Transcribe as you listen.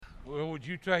Well, would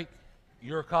you take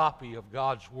your copy of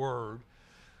God's Word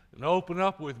and open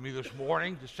up with me this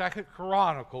morning to 2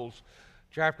 Chronicles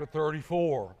chapter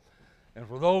 34. And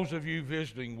for those of you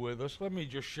visiting with us, let me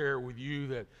just share with you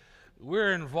that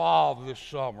we're involved this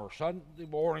summer, Sunday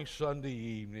morning, Sunday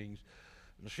evenings,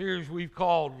 in a series we've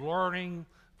called Learning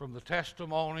from the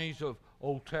Testimonies of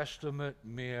Old Testament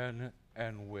Men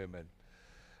and Women.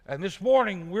 And this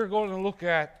morning we're going to look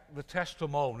at the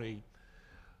testimony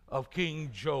of King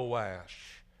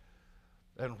Joash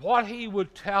and what he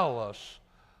would tell us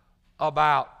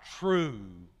about true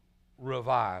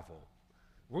revival.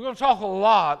 We're going to talk a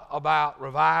lot about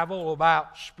revival,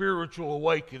 about spiritual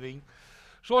awakening.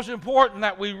 So it's important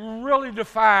that we really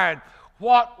define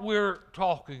what we're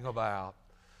talking about.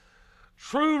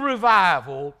 True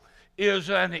revival is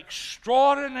an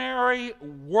extraordinary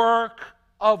work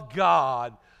of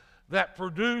God that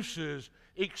produces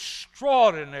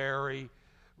extraordinary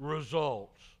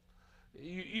results.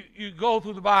 You go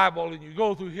through the Bible and you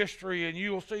go through history and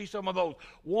you will see some of those.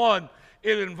 One,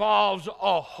 it involves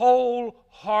a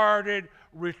wholehearted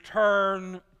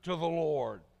return to the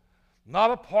Lord.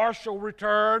 Not a partial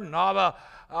return, not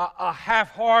a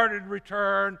half-hearted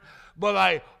return, but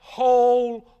a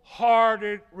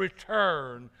wholehearted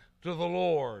return to the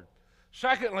Lord.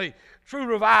 Secondly, true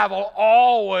revival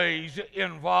always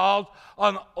involves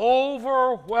an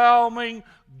overwhelming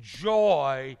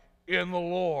joy in the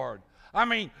Lord. I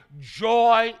mean,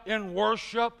 joy in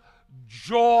worship,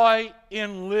 joy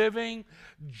in living,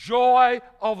 joy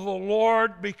of the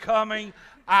Lord becoming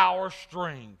our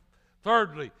strength.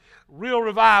 Thirdly, real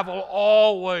revival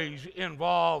always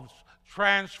involves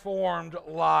transformed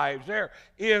lives. There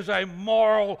is a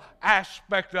moral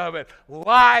aspect of it.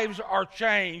 Lives are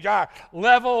changed. Our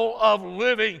level of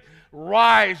living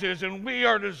rises, and we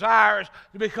are desirous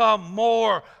to become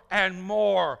more and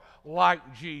more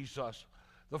like Jesus.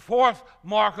 The fourth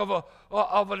mark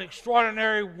of an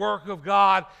extraordinary work of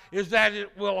God is that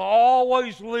it will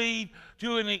always lead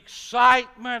to an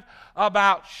excitement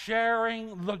about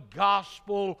sharing the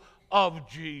gospel of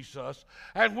Jesus.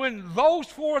 And when those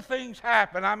four things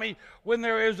happen, when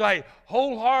there is a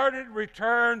wholehearted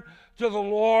return to the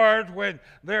Lord, when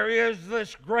there is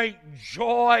this great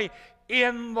joy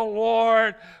in the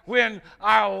Lord, when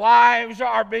our lives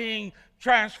are being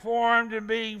transformed and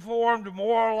being formed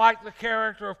more like the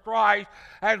character of Christ,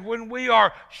 and when we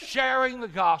are sharing the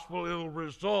gospel, it will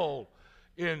result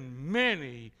in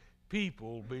many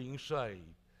people being saved.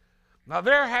 Now,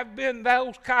 there have been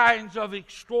those kinds of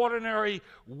extraordinary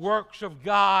works of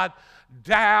God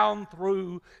down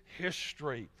through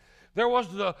history. There was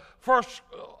the first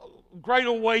Great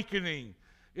Awakening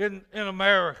in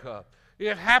America.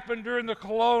 It happened during the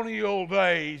colonial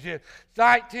days in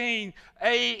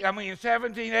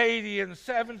 1780 and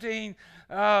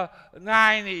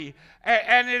 1790.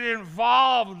 And it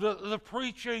involved the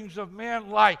preachings of men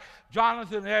like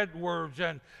Jonathan Edwards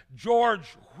and George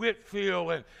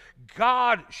Whitefield. And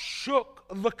God shook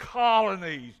the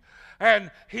colonies.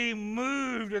 And he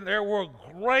moved, and there were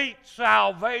great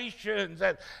salvations,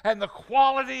 and the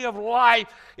quality of life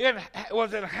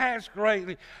was enhanced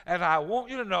greatly. And I want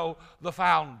you to know the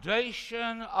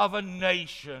foundation of a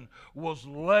nation was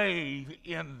laid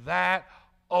in that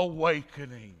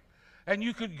awakening. And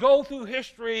you could go through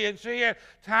history and see it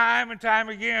time and time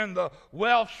again, the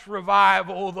Welsh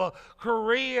revival, the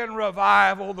Korean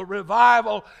revival, the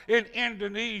revival in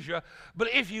Indonesia.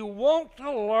 But if you want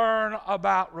to learn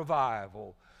about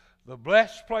revival, the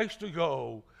best place to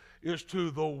go is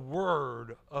to the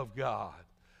Word of God.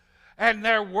 And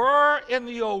there were in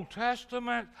the Old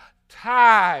Testament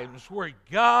times where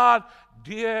God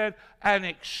did an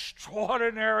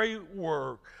extraordinary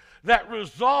work that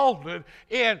resulted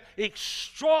in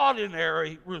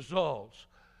extraordinary results.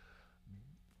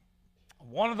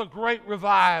 One of the great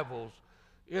revivals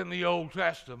in the Old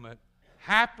Testament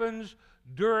happens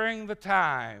during the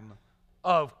time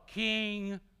of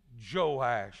King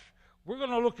Joash. We're going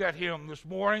to look at him this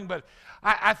morning, but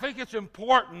I think it's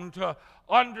important to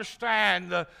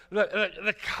understand the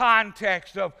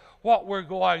context of what we're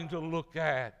going to look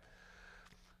at.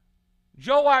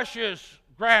 Joash's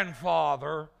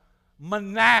grandfather,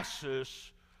 Manasseh,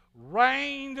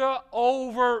 reigned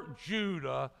over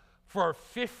Judah for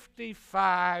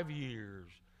 55 years.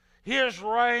 His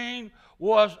reign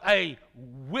was a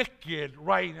wicked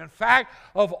reign. In fact,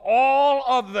 of all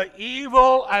of the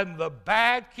evil and the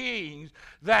bad kings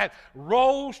that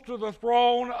rose to the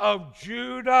throne of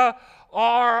Judah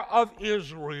or of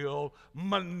Israel,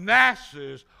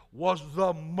 Manasseh was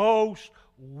the most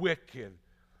wicked.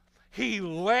 He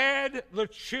led the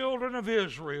children of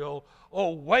Israel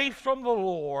away from the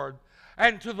Lord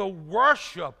and to the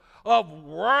worship of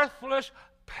worthless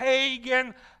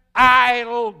pagan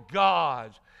idol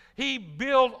gods. He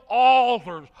built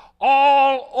altars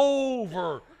all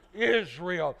over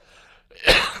Israel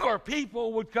where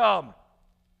people would come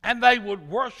and they would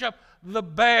worship the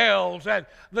Baals and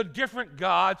the different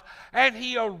gods, and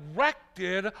he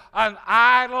erected an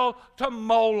idol to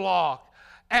Moloch.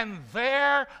 And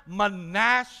there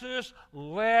Manasseh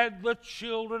led the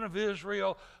children of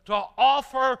Israel to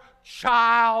offer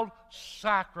child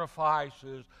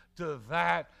sacrifices to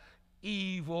that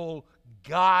evil,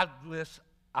 godless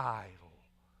idol.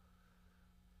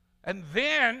 And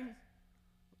then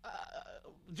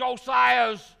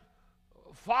Josiah's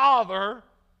father,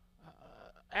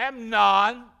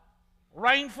 Amnon,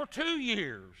 reigned for 2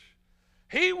 years.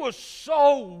 He was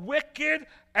so wicked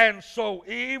and so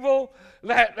evil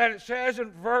that it says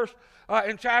in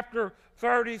chapter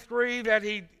 33 that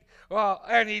he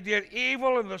did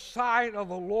evil in the sight of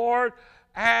the Lord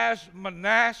as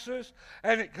Manasseh.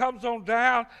 And it comes on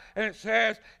down and it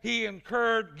says he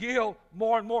incurred guilt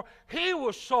more and more. He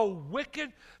was so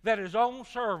wicked that his own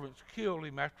servants killed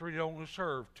him after he'd only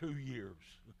served 2 years.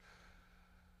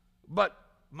 But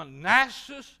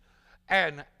Manasseh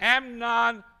and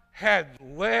Amnon had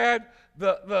led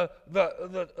the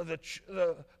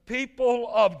people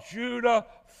of Judah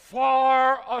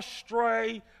far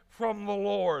astray from the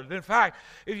Lord. In fact,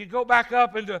 if you go back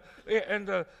up into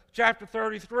chapter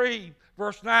 33,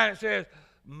 verse 9, it says,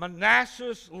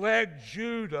 Manasseh led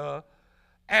Judah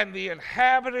and the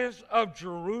inhabitants of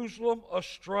Jerusalem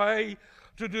astray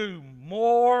to do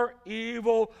more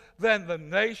evil than the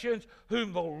nations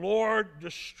whom the Lord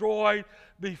destroyed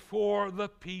before the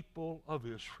people of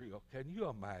Israel. Can you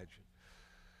imagine?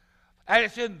 And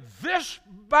it's in this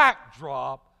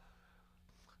backdrop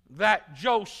that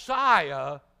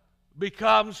Josiah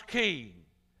becomes king.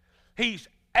 He's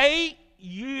 8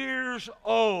 years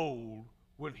old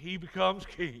when he becomes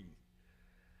king.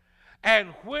 And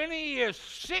when he is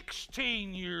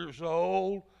 16 years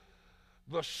old,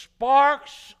 the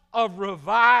sparks of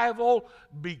revival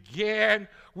begin,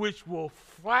 which will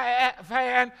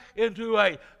fan into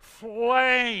a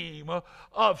flame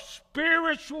of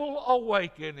spiritual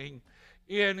awakening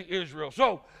in Israel.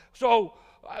 So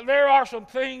there are some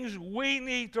things we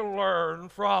need to learn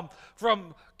from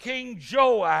King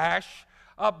Joash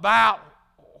about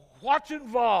what's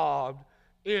involved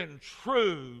in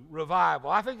true revival.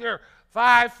 I think there are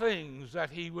 5 things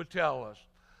that he would tell us.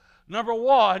 Number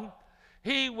 1,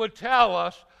 he would tell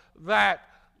us that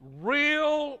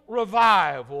real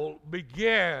revival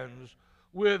begins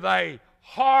with a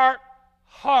heart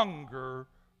hunger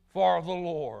for the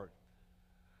Lord.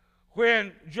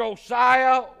 When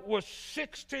Josiah was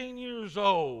 16 years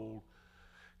old,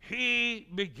 he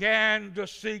began to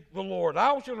seek the Lord.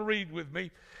 I want you to read with me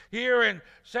here in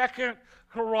 2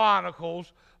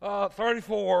 Chronicles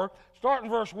 34,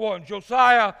 starting verse 1.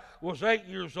 Josiah was 8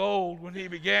 years old when he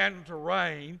began to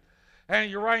reign, and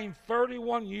he reigned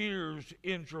 31 years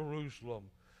in Jerusalem.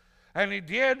 And he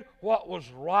did what was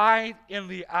right in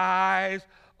the eyes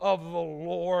of the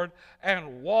Lord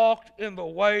and walked in the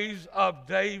ways of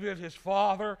David his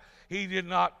father. He did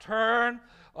not turn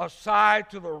aside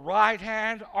to the right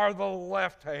hand or the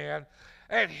left hand.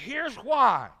 And here's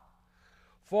why.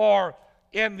 For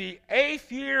in the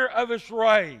 8th year of his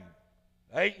reign,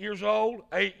 8 years old,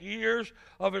 8 years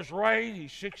of his reign,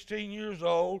 he's 16 years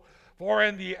old. For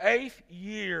in the 8th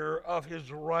year of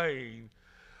his reign,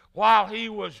 while he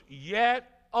was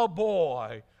yet a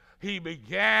boy, he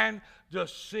began to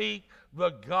seek the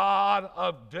God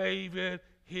of David,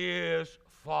 his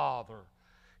father.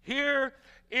 Here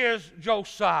is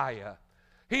Josiah.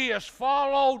 He has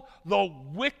followed the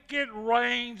wicked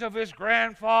reigns of his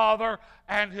grandfather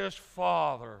and his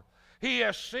father. He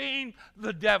has seen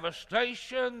the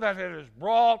devastation that it has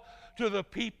brought to the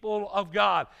people of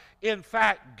God. In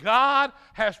fact, God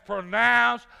has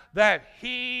pronounced that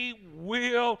he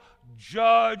will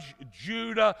judge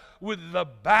Judah with the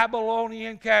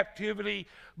Babylonian captivity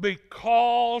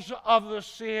because of the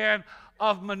sin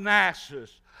of Manasseh.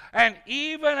 And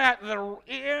even at the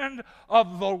end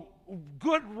of the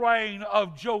good reign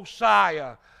of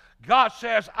Josiah, God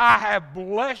says, I have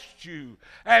blessed you,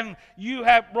 and you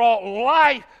have brought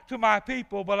life to my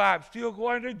people, but I'm still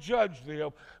going to judge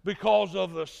them because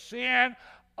of the sin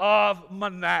of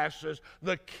Manasseh,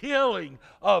 the killing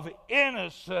of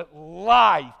innocent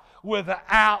life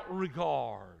without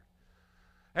regard.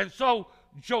 And so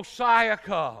Josiah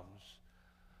comes.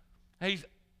 He's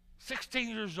 16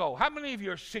 years old. How many of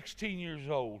you are 16 years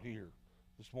old here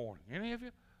this morning? Any of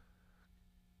you?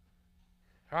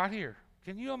 Right here.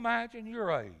 Can you imagine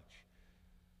your age?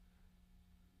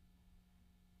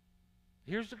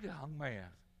 Here's a young man.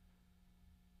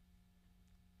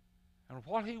 And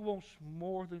what he wants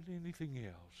more than anything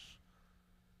else,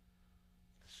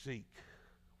 seek.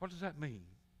 What does that mean?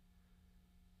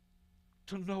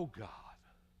 To know God.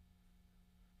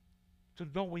 To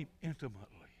know Him intimately.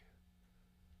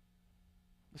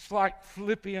 It's like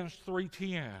Philippians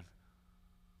 3:10,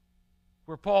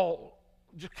 where Paul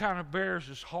just kind of bears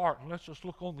his heart and lets us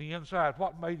look on the inside.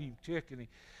 What made him tick?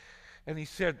 And he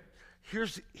said,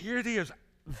 here it is,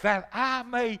 that I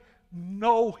may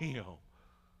know Him.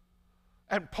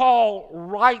 And Paul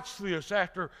writes this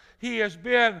after he has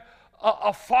been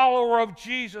a follower of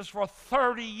Jesus for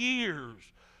 30 years.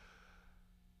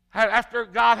 After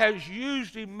God has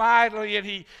used him mightily, and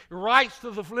he writes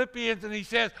to the Philippians and he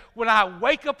says, when I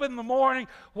wake up in the morning,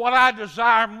 what I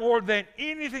desire more than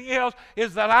anything else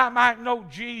is that I might know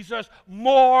Jesus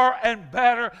more and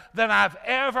better than I've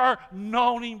ever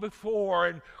known Him before.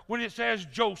 And when it says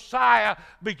Josiah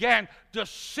began to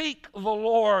seek the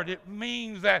Lord, it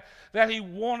means that he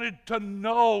wanted to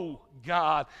know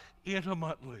God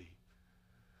intimately.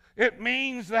 It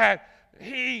means that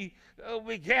he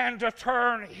began to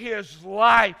turn his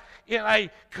life in a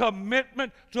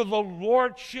commitment to the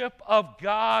lordship of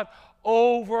God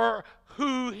over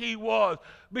who he was,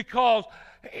 because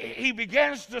he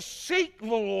begins to seek the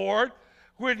Lord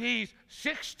when he's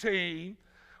 16.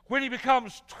 When he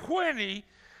becomes 20,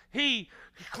 he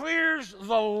clears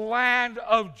the land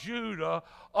of Judah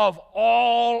of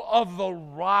all of the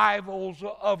rivals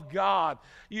of God.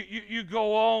 You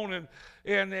go on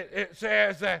and it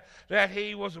says that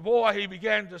he was a boy. He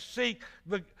began to seek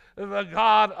the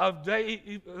God of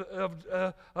David,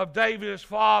 his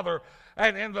father.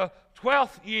 And in the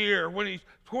 12th year, when he's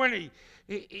 20,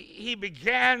 he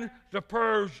began to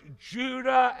purge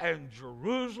Judah and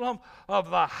Jerusalem of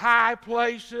the high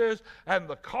places and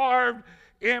the carved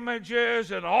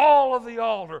images and all of the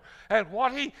altar. And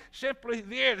what he simply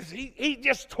did is he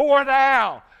just tore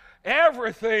down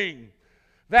everything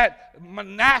that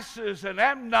Manasseh and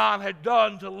Amnon had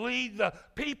done to lead the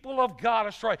people of God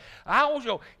astray. I want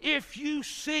you to know, if you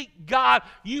seek God,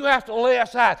 you have to lay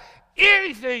aside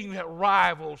anything that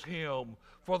rivals Him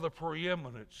for the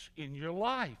preeminence in your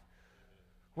life.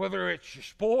 Whether it's your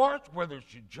sports, whether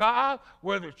it's your job,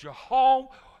 whether it's your home,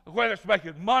 whether it's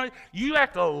making money, you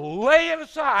have to lay it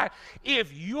aside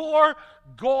if you're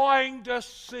going to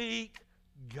seek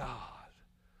God.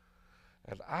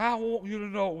 And I want you to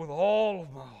know with all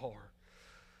of my heart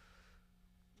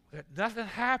that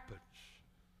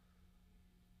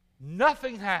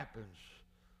nothing happens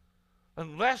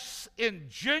unless in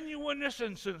genuineness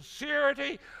and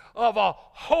sincerity of a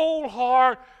whole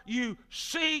heart you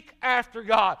seek after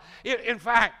God. In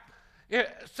fact, 2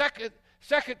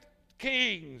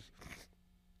 Kings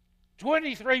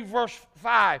 23 verse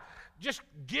 5 just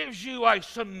gives you a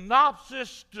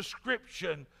synopsis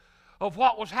description of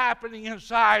what was happening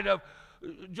inside of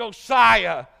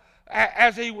Josiah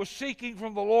as he was seeking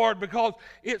from the Lord, because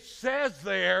it says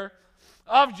there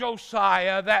of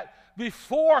Josiah that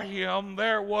before him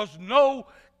there was no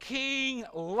king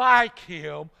like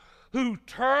him, who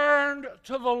turned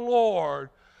to the Lord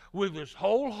with his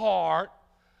whole heart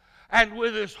and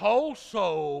with his whole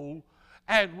soul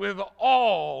and with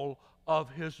all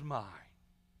of his mind.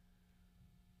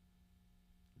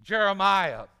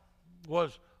 Jeremiah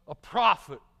was a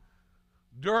prophet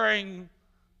during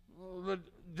the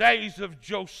days of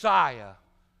Josiah.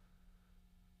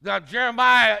 Now,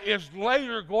 Jeremiah is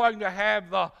later going to have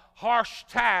the harsh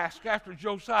task after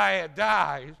Josiah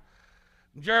dies.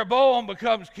 Jeroboam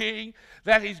becomes king,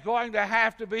 that he's going to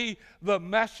have to be the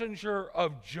messenger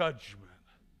of judgment.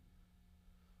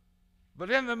 But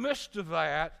in the midst of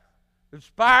that,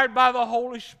 inspired by the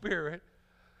Holy Spirit,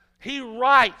 he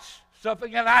writes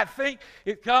something, and I think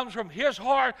it comes from his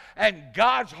heart and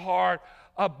God's heart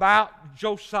about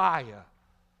Josiah.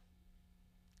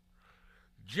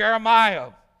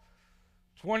 Jeremiah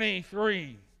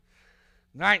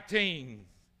 23:19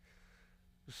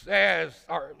 says,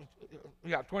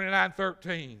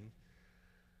 29:13.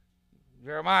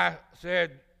 Jeremiah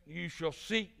said, "You shall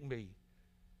seek me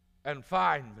and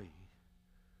find me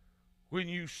when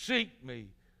you seek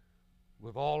me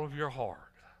with all of your heart."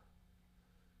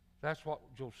 That's what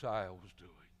Josiah was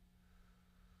doing.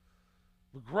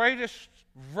 The greatest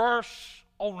verse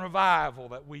on revival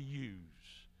that we use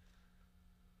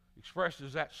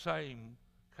expresses that same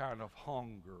kind of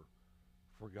hunger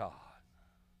for God.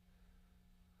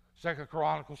 2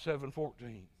 Chronicles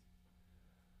 7:14.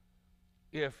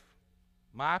 If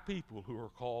my people who are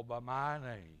called by my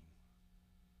name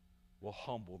will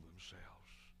humble themselves.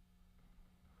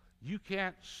 You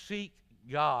can't seek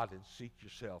God and seek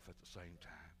yourself at the same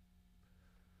time.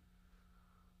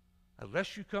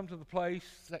 unless you come to the place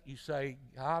that you say,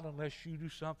 God, unless you do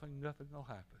something, nothing will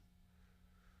happen.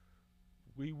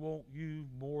 We want you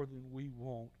more than we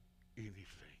want anything.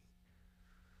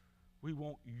 We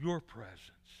want your presence.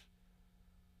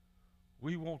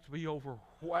 We want to be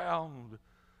overwhelmed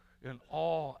in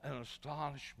awe and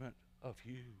astonishment of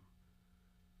you.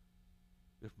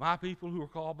 If my people who are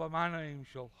called by my name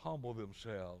shall humble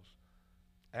themselves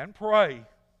and pray,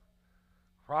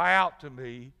 cry out to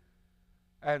me,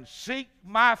 and seek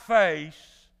my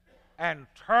face, and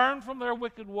turn from their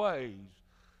wicked ways,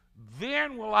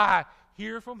 then will I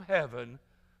hear from heaven,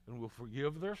 and will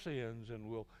forgive their sins,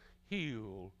 and will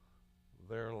heal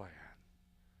their land.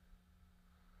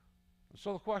 And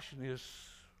so the question is,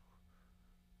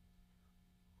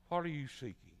 what are you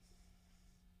seeking?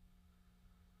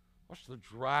 What's the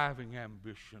driving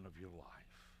ambition of your life?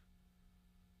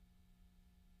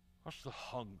 What's the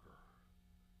hunger?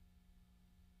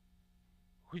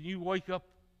 When you wake up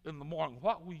in the morning,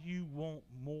 what will you want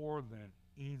more than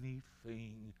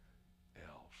anything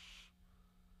else?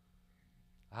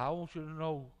 I want you to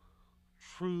know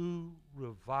true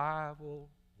revival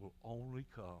will only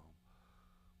come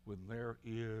when there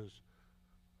is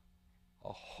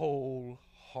a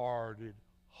wholehearted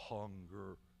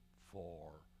hunger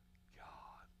for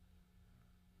God.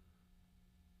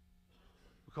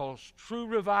 Because true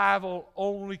revival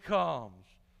only comes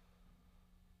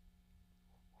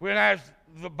when, as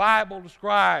the Bible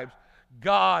describes,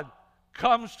 God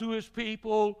comes to his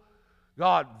people,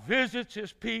 God visits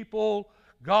his people,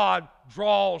 God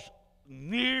draws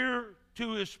near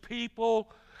to his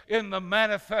people in the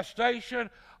manifestation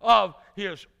of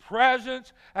his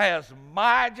presence, his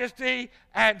majesty,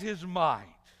 and his might.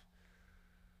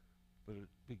 But it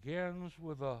begins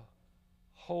with a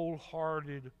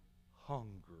wholehearted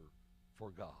hunger for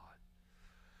God.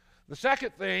 The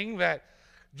second thing that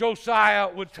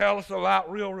Josiah would tell us about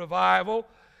real revival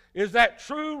is that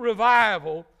true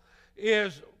revival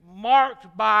is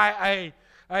marked by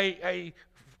a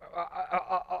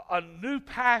new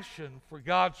passion for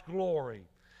God's glory.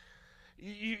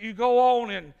 You go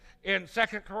on in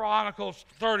 2 Chronicles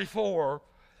 34,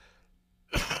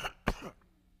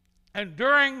 and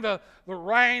during the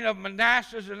reign of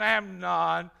Manasseh and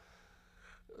Amnon,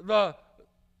 the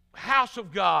house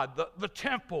of God, the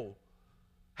temple,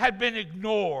 had been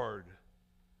ignored,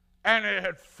 and it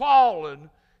had fallen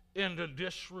into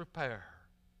disrepair.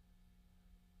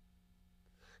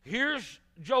 Here's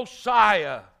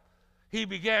Josiah. He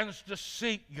begins to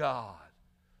seek God.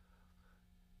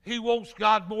 He wants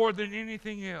God more than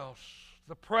anything else,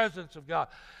 the presence of God.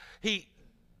 He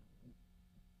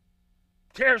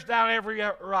tears down every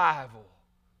rival.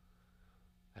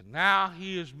 And now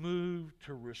he is moved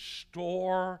to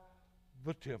restore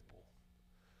the temple.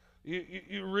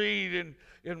 You read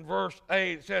in verse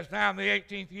 8, it says, now in the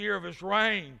 18th year of his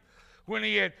reign, when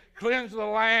he had cleansed the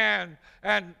land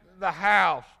and the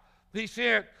house, he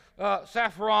sent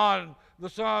Shaphan, the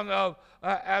son of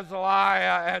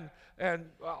Azaliah, and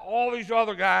all these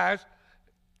other guys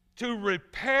to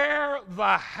repair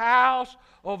the house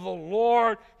of the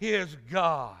Lord his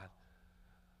God.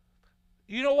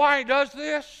 You know why he does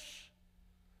this?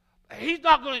 He's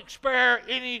not going to spare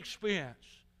any expense.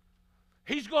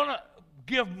 He's going to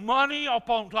give money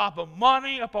upon top of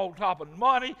money upon top of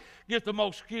money, get the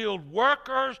most skilled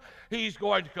workers. He's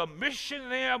going to commission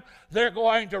them. They're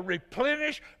going to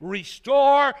replenish,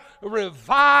 restore,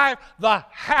 revive the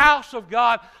house of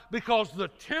God, because the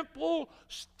temple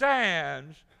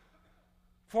stands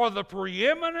for the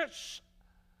preeminence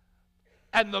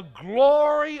and the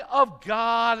glory of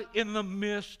God in the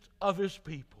midst of his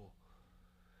people.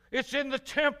 It's in the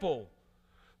temple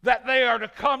that they are to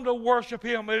come to worship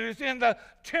him. It is in the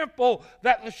temple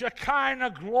that the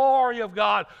Shekinah glory of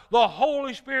God, the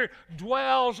Holy Spirit,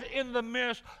 dwells in the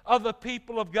midst of the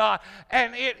people of God.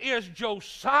 And it is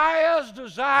Josiah's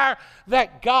desire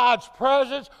that God's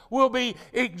presence will be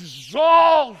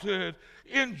exalted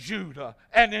in Judah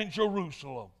and in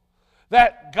Jerusalem.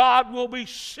 That God will be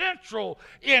central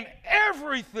in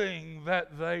everything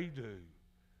that they do.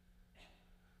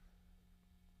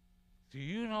 Do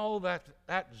you know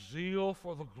that zeal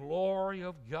for the glory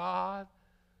of God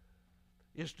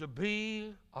is to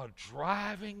be a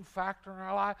driving factor in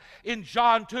our life? In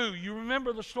John 2, you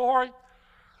remember the story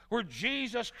where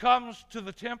Jesus comes to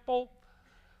the temple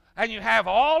and you have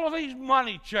all of these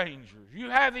money changers. You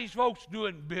have these folks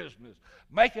doing business,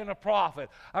 making a profit.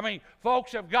 I mean,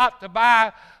 folks have got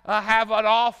to have an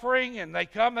offering, and they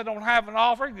come and don't have an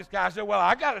offering. This guy said, well,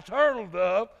 I got a turtle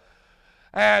dove,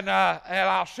 and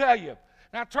I'll sell you.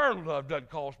 Now, turtle dove doesn't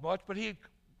cost much, but he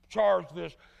charged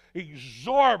this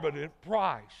exorbitant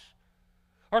price.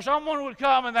 Or someone would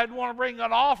come and they'd want to bring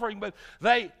an offering, but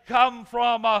they come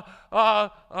from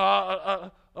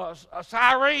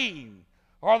Cyrene,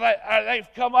 or they've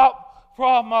come up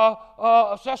from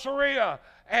Caesarea,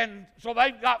 and so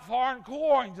they've got foreign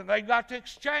coins, and they've got to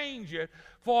exchange it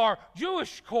for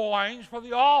Jewish coins for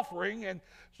the offering, and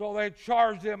so they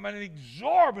charge them an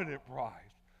exorbitant price.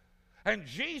 And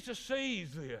Jesus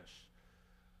sees this.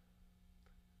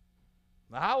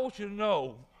 Now, I want you to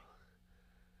know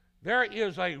there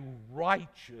is a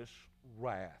righteous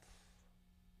wrath.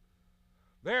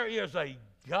 There is a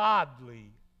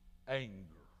godly anger.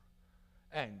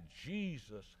 And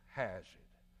Jesus has it.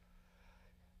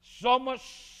 So much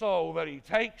so that he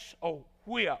takes a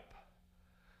whip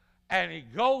and he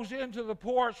goes into the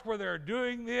porch where they're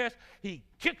doing this. He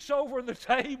kicks over the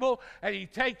table and he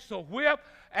takes the whip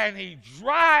and he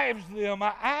drives them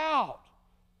out.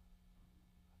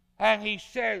 And he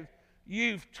said,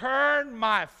 "You've turned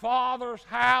my Father's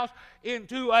house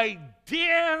into a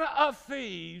den of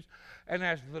thieves." And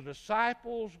as the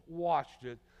disciples watched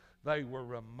it, they were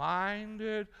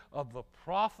reminded of the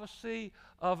prophecy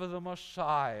of the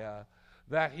Messiah,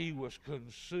 that he was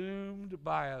consumed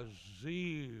by a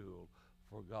zeal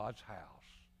for God's house.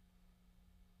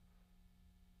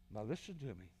 Now listen to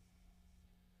me.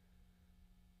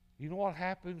 You know what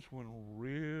happens when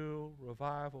real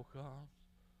revival comes?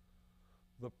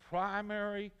 The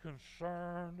primary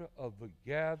concern of the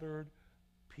gathered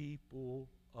people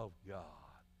of God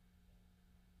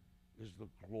is the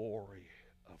glory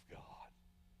of God.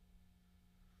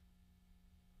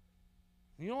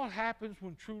 You know what happens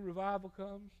when true revival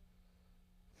comes?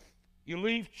 You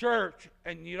leave church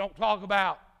and you don't talk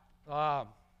about,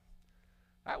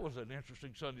 that was an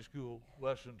interesting Sunday school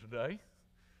lesson today.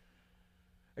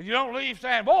 And you don't leave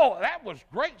saying, "Boy, that was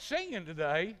great singing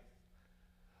today."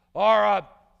 Or,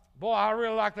 "Boy, I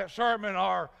really like that sermon,"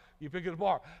 or you pick at the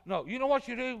bar. No, you know what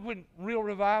you do when real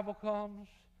revival comes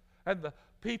and the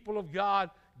people of God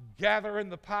gather in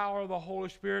the power of the Holy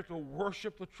Spirit to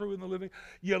worship the true and the living?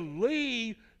 You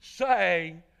leave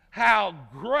saying how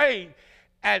great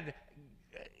and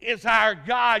is our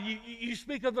God. You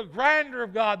speak of the grandeur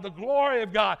of God, the glory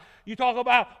of God. You talk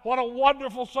about what a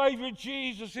wonderful Savior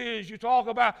Jesus is. You talk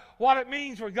about what it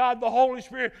means for God the Holy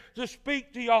Spirit to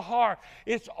speak to your heart.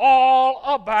 It's all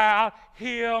about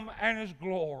Him and His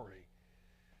glory.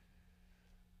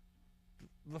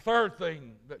 The third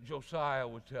thing that Josiah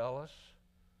would tell us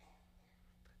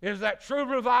is that true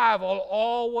revival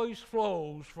always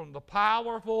flows from the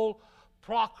powerful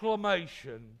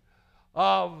proclamation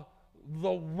of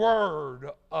the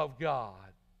Word of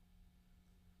God.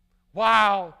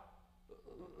 While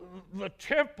the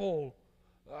temple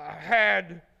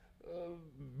had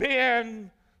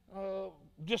been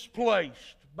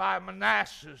displaced by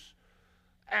Manasseh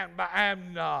and by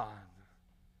Amnon,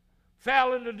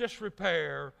 fell into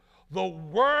disrepair, the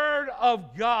Word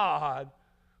of God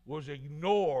was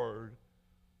ignored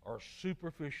or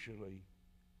superficially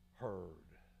heard.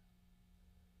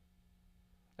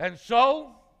 And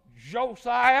so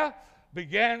Josiah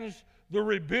begins the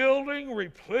rebuilding,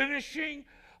 replenishing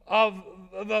of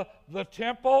the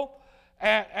temple,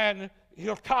 and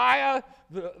Hilkiah,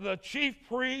 the chief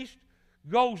priest,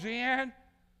 goes in,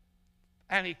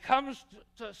 and he comes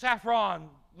to Shaphan,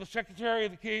 the secretary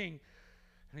of the king,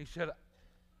 and he said,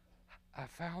 "I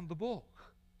found the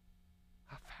book.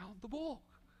 I found the book.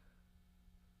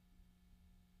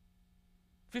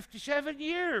 57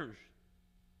 years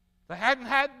they hadn't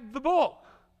had the book."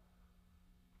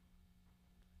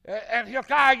 And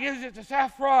Hilkiah gives it to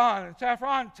Shaphan, and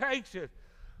Shaphan takes it.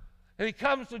 And he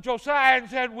comes to Josiah and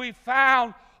said, "We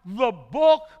found the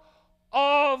book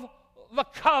of the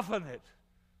covenant."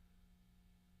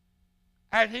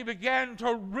 And he began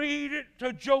to read it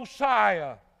to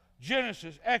Josiah.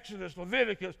 Genesis, Exodus,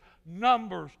 Leviticus,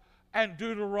 Numbers, and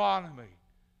Deuteronomy.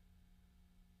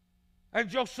 And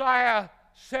Josiah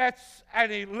sits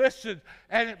and he listens,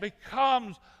 and it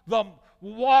becomes the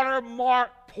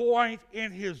watermark point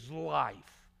in his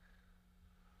life.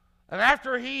 And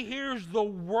after he hears the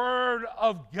word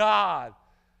of God,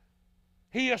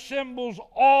 he assembles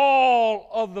all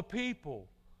of the people,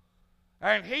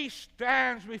 and he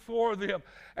stands before them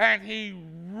and he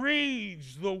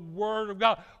reads the Word of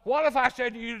God. What if I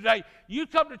said to you today, you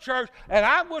come to church and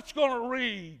I'm just going to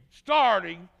read,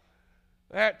 starting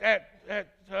at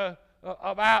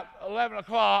about 11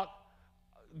 o'clock,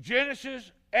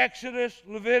 Genesis, Exodus,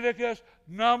 Leviticus,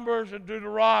 Numbers, and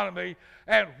Deuteronomy,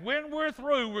 and when we're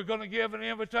through, we're going to give an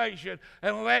invitation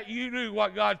and let you do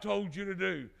what God told you to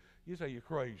do. You say you're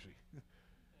crazy.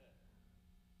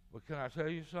 But can I tell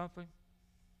you something?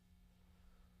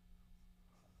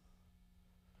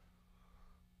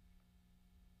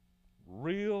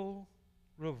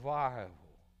 revival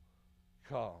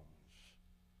comes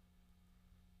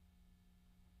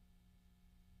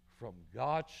from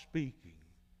God speaking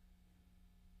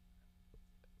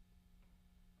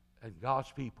and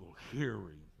God's people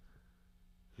hearing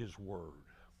His Word.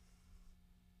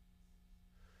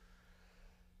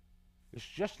 It's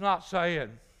just not saying,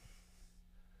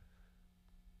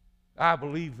 I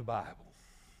believe the Bible.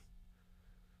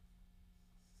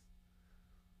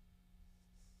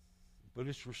 But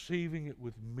it's receiving it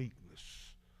with meekness.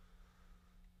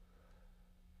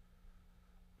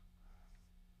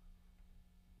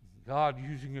 God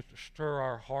using it to stir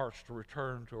our hearts to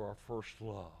return to our first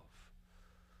love.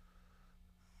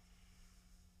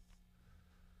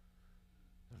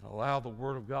 And allow the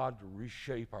Word of God to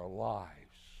reshape our lives.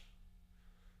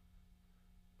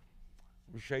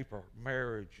 Reshape our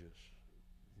marriages.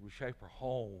 Reshape our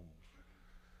homes.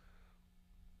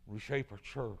 Reshape our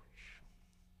church.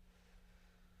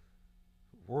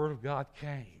 The Word of God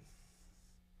came.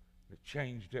 It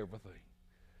changed everything.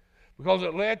 Because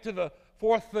it led to the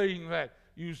fourth thing that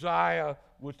Uzziah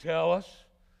would tell us.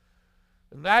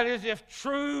 And that is, if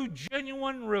true,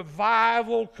 genuine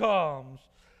revival comes,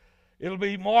 it'll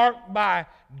be marked by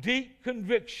deep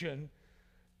conviction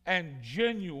and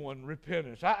genuine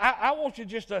repentance. I want you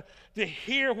just to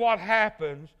hear what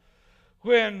happens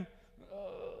when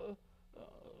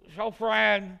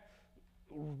Shofran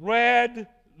read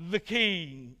the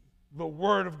king the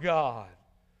Word of God.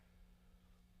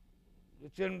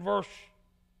 It's in verse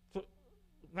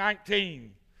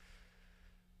 19.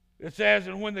 It says,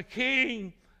 and when the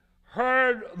king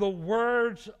heard the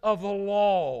words of the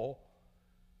law,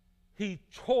 he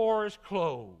tore his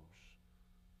clothes.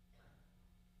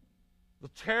 The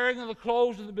tearing of the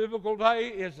clothes in the biblical day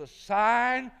is a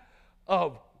sign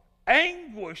of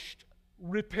anguished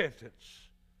repentance.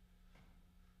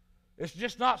 It's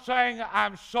just not saying,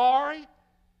 I'm sorry.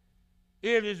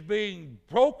 It is being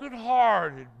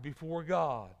brokenhearted before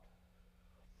God.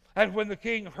 And when the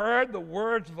king heard the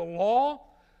words of the law,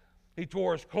 he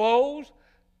tore his clothes,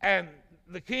 and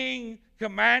the king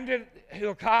commanded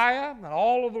Hilkiah and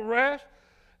all of the rest,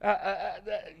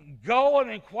 go and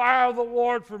inquire of the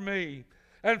Lord for me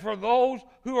and for those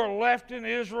who are left in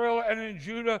Israel and in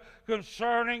Judah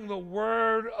concerning the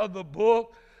word of the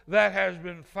book that has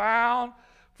been found.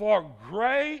 For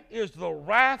great is the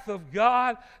wrath of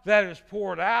God that is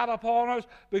poured out upon us,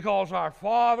 because our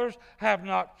fathers have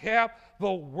not kept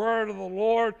the word of the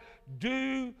Lord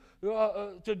to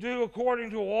do according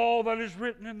to all that is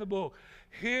written in the book.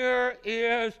 Here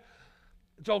is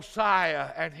Josiah,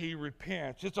 and he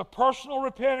repents. It's a personal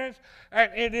repentance,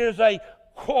 and it is a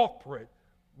corporate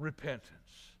repentance.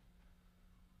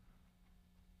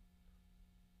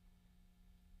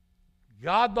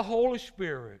 God the Holy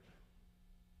Spirit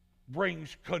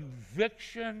brings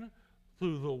conviction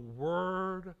through the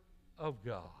Word of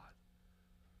God.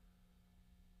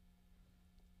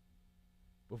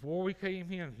 Before we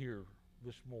came in here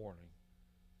this morning,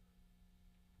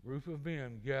 a group of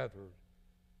men gathered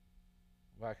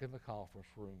back in the conference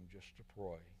room just to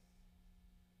pray.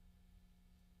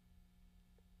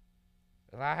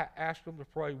 And I asked them to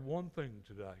pray one thing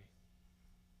today: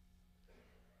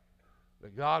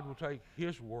 that God will take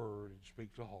His Word and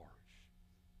speak to hearts.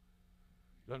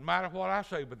 Doesn't matter what I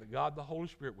say, but that God, the Holy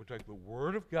Spirit, will take the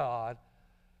Word of God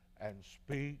and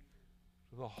speak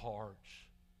to the hearts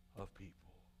of people.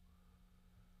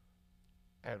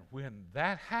 And when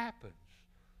that happens,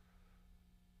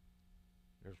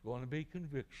 there's going to be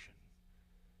conviction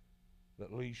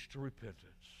that leads to repentance.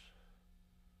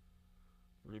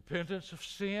 The repentance of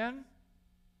sin,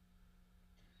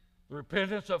 the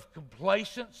repentance of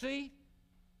complacency,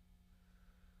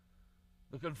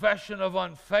 the confession of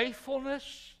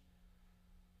unfaithfulness,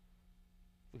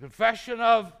 the confession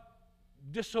of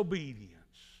disobedience.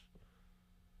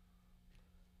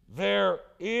 There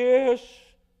is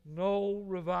no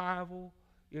revival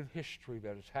in history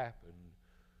that has happened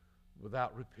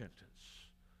without repentance.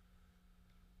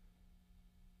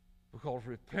 Because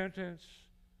repentance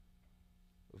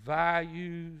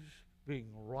values being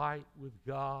right with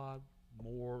God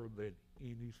more than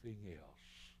anything else.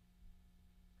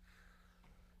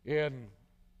 In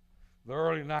the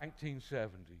early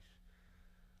 1970s,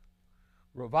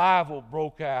 revival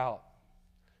broke out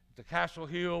at the Castle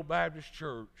Hill Baptist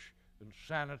Church in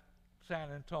San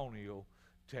Antonio,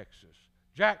 Texas.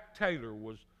 Jack Taylor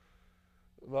was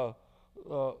the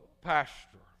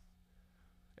pastor.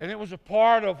 And it was a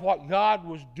part of what God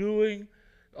was doing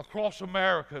across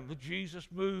America, the Jesus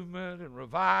movement and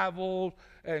revivals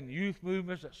and youth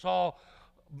movements that saw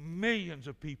millions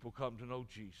of people come to know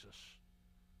Jesus.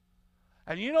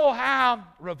 And you know how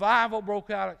revival broke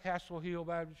out at Castle Hill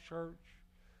Baptist Church?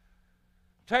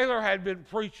 Taylor had been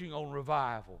preaching on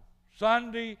revival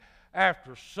Sunday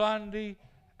after Sunday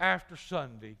after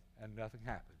Sunday, and nothing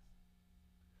happened.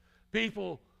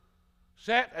 People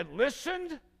sat and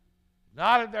listened,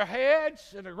 nodded their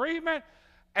heads in agreement,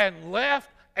 and left,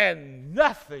 and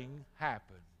nothing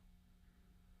happened.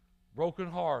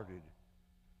 Brokenhearted,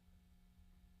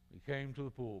 he came to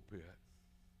the pulpit.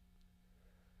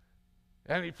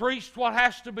 And he preached what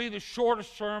has to be the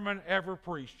shortest sermon ever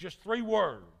preached, just 3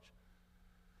 words.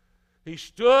 He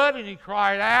stood and he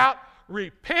cried out,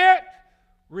 "Repent,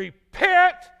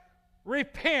 repent,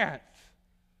 repent."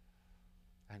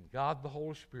 And God the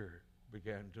Holy Spirit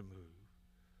began to move.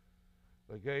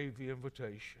 They gave the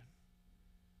invitation.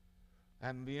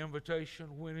 And the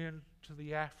invitation went into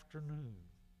the afternoon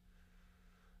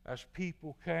as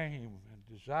people came and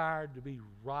desired to be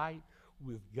right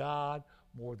with God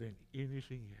more than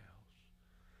anything else.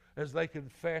 As they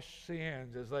confessed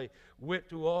sins, as they went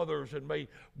to others and made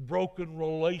broken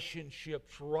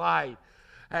relationships right,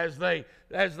 as they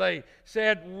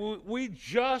said, we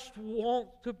just want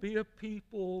to be a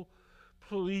people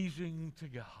pleasing to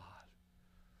God.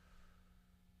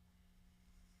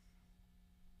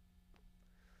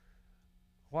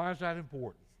 Why is that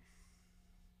important?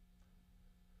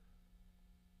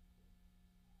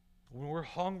 When we're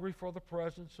hungry for the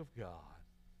presence of God,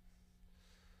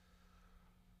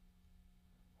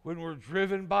 when we're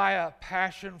driven by a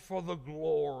passion for the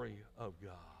glory of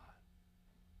God,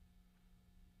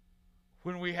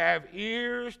 when we have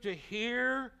ears to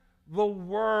hear the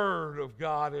Word of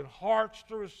God and hearts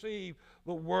to receive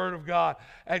the Word of God,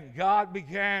 and God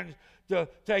begins to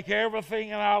take everything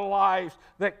in our lives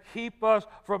that keep us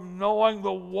from knowing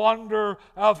the wonder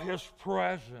of His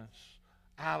presence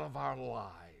out of our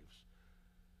lives.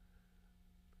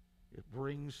 It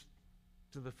brings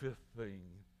to the 5th thing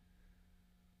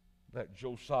that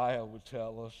Josiah would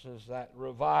tell us is that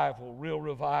revival, real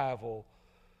revival,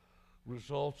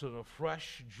 results in a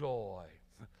fresh joy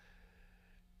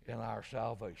in our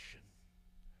salvation.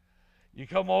 You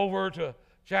come over to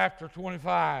chapter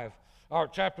 25, or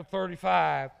chapter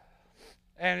 35,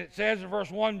 and it says in verse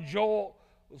 1,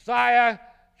 Josiah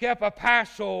kept a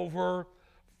Passover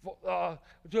to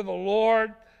the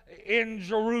Lord in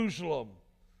Jerusalem.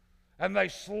 And they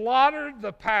slaughtered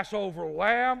the Passover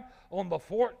lamb on the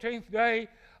 14th day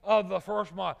of the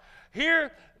first month.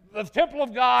 Here, the temple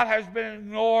of God has been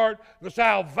ignored. The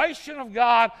salvation of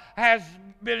God has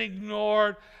been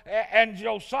ignored. And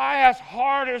Josiah's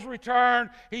heart has returned.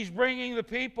 He's bringing the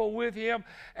people with him.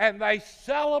 And they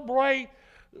celebrate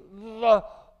the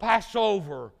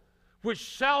Passover,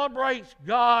 which celebrates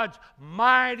God's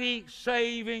mighty,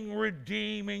 saving,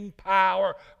 redeeming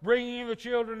power, bringing the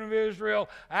children of Israel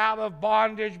out of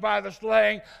bondage by the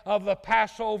slaying of the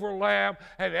Passover lamb.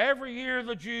 And every year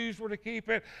the Jews were to keep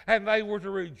it, and they were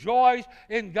to rejoice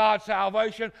in God's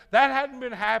salvation. That hadn't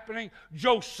been happening.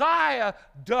 Josiah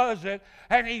does it,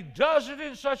 and he does it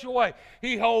in such a way.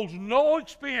 He holds no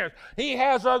expense. He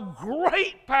has a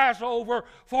great Passover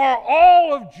for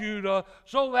all of Judah,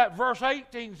 so that verse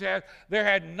 18 says, there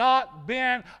had not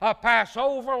been a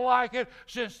Passover like it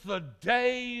since the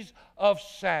days of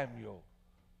Samuel.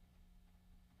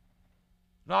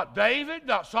 Not David,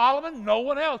 not Solomon, no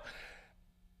one else.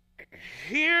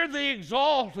 Hear the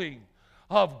exalting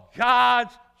of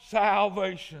God's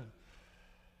salvation.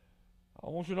 I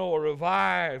want you to know a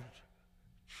revived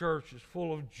church is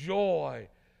full of joy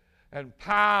and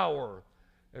power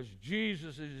as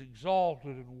Jesus is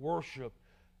exalted in worship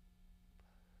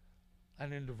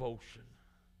and in devotion.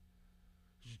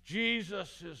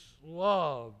 Jesus is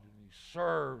loved and He's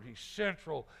served. He's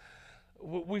central.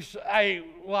 We say,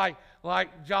 like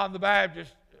John the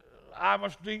Baptist, I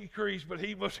must decrease, but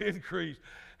He must increase.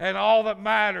 And all that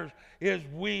matters is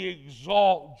we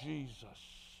exalt Jesus.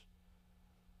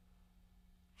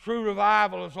 True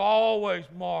revival is always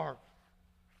marked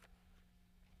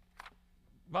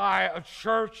by a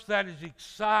church that is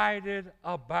excited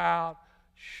about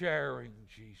sharing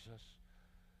Jesus.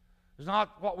 It's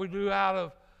not what we do out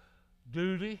of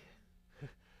duty.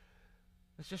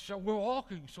 It's just that we're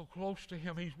walking so close to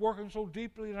Him. He's working so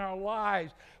deeply in our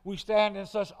lives. We stand in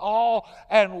such awe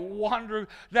and wonder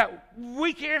that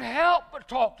we can't help but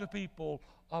talk to people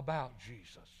about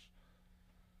Jesus.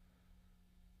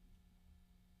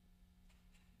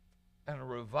 And a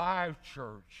revived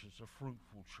church is a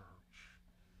fruitful church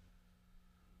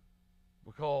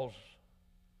because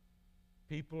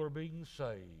people are being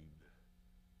saved.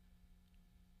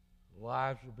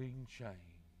 Lives are being changed.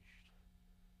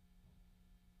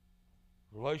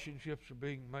 Relationships are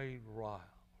being made right.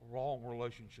 Wrong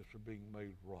relationships are being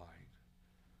made right.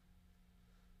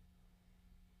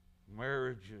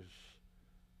 Marriages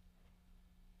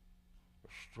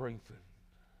are strengthened.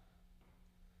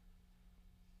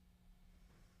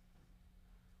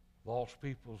 Lost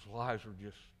people's lives are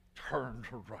just turned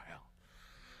around.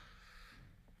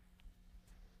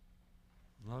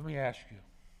 Let me ask you,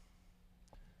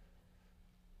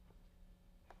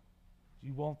 do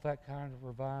you want that kind of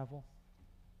revival?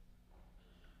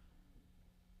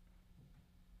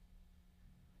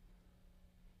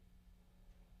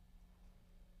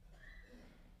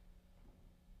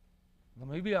 Let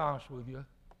me be honest with you.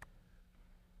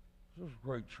 This is a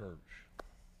great church.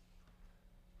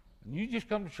 And you just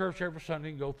come to church every Sunday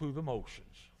and go through the motions.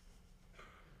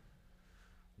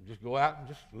 You just go out and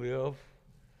just live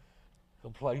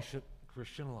complacent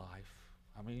Christian life.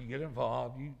 I mean, you get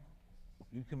involved, you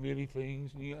do committee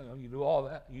things, you do all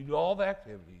that. You do all the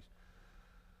activities.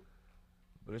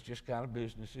 But it's just kind of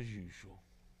business as usual.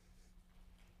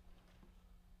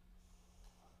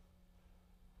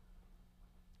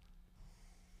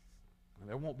 And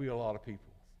there won't be a lot of people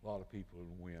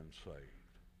in Wynn saved.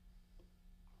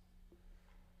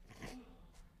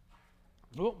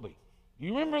 There won't be.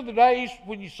 You remember the days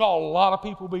when you saw a lot of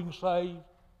people being saved?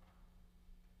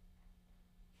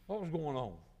 What was going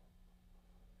on?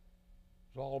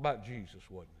 It was all about Jesus,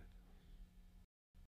 wasn't it?